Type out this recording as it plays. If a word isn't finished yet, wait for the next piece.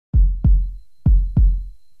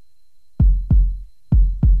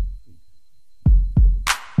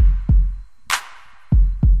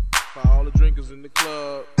niggas in the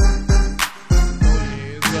club, throw your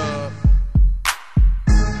hands up.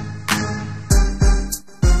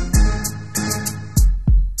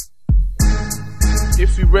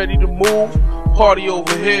 If you ready to move, party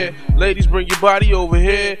over here. Ladies, bring your body over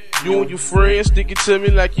here. You and your friends, stick it to me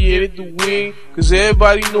like you in it to win. Cause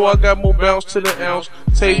everybody know I got more bounce to the ounce.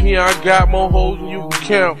 Taevion, I got more hoes than you can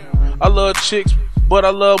count. I love chicks, but I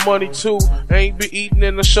love money too. I ain't been eating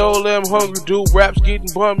in the show, let them hungry, dude. Raps getting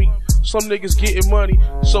bummy. Some niggas getting money,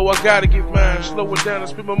 so I gotta get mine. Slow it down and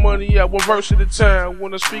spend my money out one verse at a time.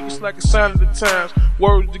 When I speak, it's like a sign of the times.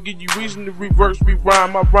 Words to give you reason to reverse,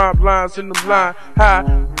 rhyme. My rhyme lines in the line,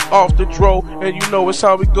 high off the dro. And you know it's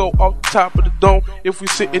how we go off the top of the dome. If we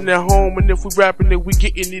sitting at home and if we rapping it, we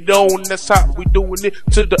getting it on. That's how we doing it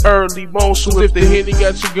to the early morning. So if the Henny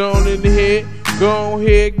got you going in the head, go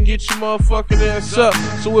ahead and get your motherfucking ass up.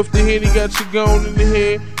 So if the Henny got you going in the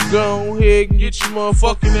head, go ahead and get your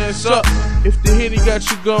motherfucking ass up. If the Henny got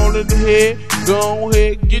you going in the head, go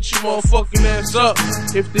ahead and get your motherfucking ass up.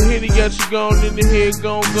 If the Henny got you going in the head,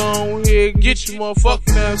 go ahead and get your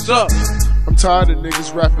motherfucking ass up. I'm tired of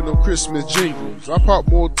niggas rapping on Christmas jingles. I pop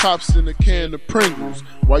more tops than a can of Pringles.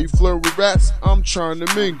 While you flirt with rats, I'm trying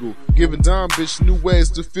to mingle. Giving dime bitch new ways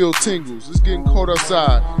to feel tingles. It's getting cold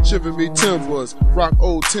outside, shivering me timbers. Rock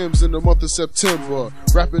old Timbs in the month of September.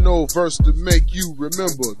 Rapping old verse to make you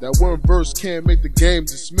remember. That one verse can't make the game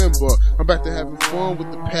dismember. I'm back to having fun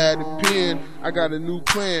with the pad and pen. I got a new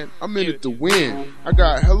plan, I'm in it to win. I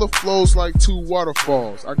got hella flows like 2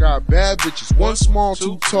 waterfalls. I got bad bitches, 1 small,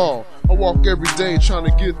 2 tall. I walk every day trying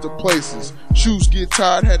to get to places. Shoes get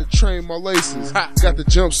tired, had to train my laces. Got the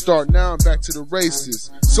jump start, now I'm back to the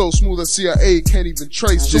races. So smooth that CIA can't even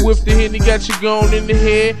trace this. So if the Henny got you going in the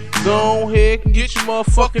head, go ahead and get your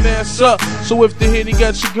motherfucking ass up. So if the Henny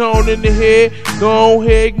got you going in the head, go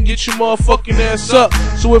ahead and get your motherfucking ass up.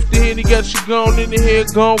 So if the Henny got you going in the head,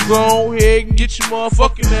 go ahead and get your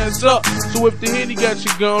motherfucking ass up. So if the Henny got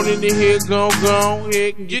you going in the head, go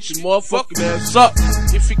ahead and get your motherfucking ass up.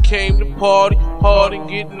 If you came to party hard and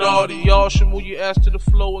get naughty, y'all should move your ass to the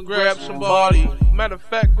floor and grab somebody. Matter of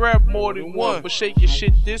fact, grab more than one, but shake your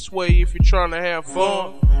shit this way if you're trying to have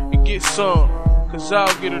fun and get some. Cause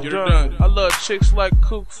I'll get it done. I love chicks like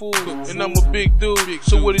cook food, and I'm a big dude.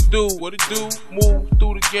 So what it do? Move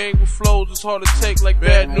through the game with flows. It's hard to take like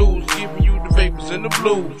bad news, giving you the vapors and the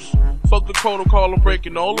blues. Fuck the protocol, I'm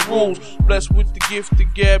breaking all the rules. Blessed with the gift to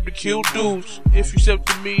gab to kill dudes. If you step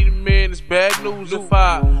to me, the man, it's bad news. If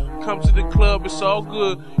I come to the club, it's all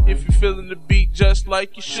good. If you're feeling the beat just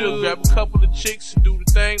like you should, grab a couple of chicks and do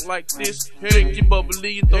the thing like this. Drink your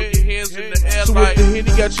bubbly and throw your hands in the air. So if the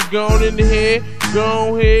Henny got you going in the head,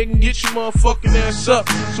 go ahead and get your motherfucking ass up.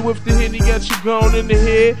 So if the Henny got you going in the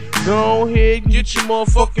head, go ahead and get your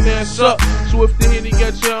motherfucking ass up. So if the Henny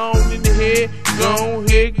got you on in the head, go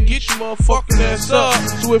ahead and get your motherfucking ass up.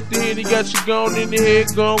 So if the Henny got you going in the head,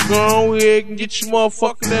 go ahead and get your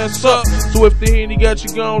motherfucking ass up. So if the Henny got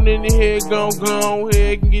you going in the head, go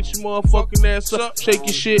ahead and get your motherfucking ass up. Shake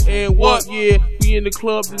your shit and what? Yeah, we in the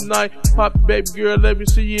club tonight. Pop it, baby girl, let me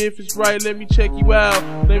see you if it's right. Let me check you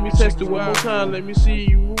out. Let me test it one more time. Let me see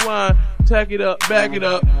you rewind. Tack it up, back it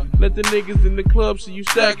up. Let the niggas in the club see you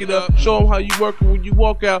stack it up. Show them how you working when you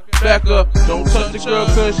walk out. Back up. Don't touch the girl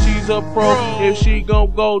cause she's a pro. If she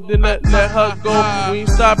gon' go, then let her go. We ain't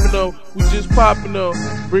stopping though. We just popping up.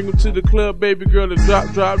 Bring them to the club, baby girl, and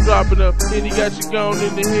dropping up. Henny got you going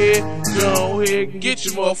in the head, go ahead and get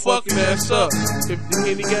your motherfucking ass up. If the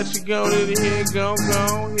Henny got you going in the head, go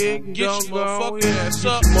ahead and get your motherfucking ass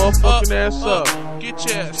up. Get your motherfucking ass up. Get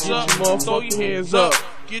your ass up. Throw your hands up.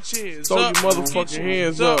 Get your hands up. Throw your motherfucking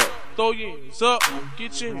hands up. Throw your hands up.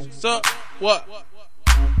 Get your hands up. What?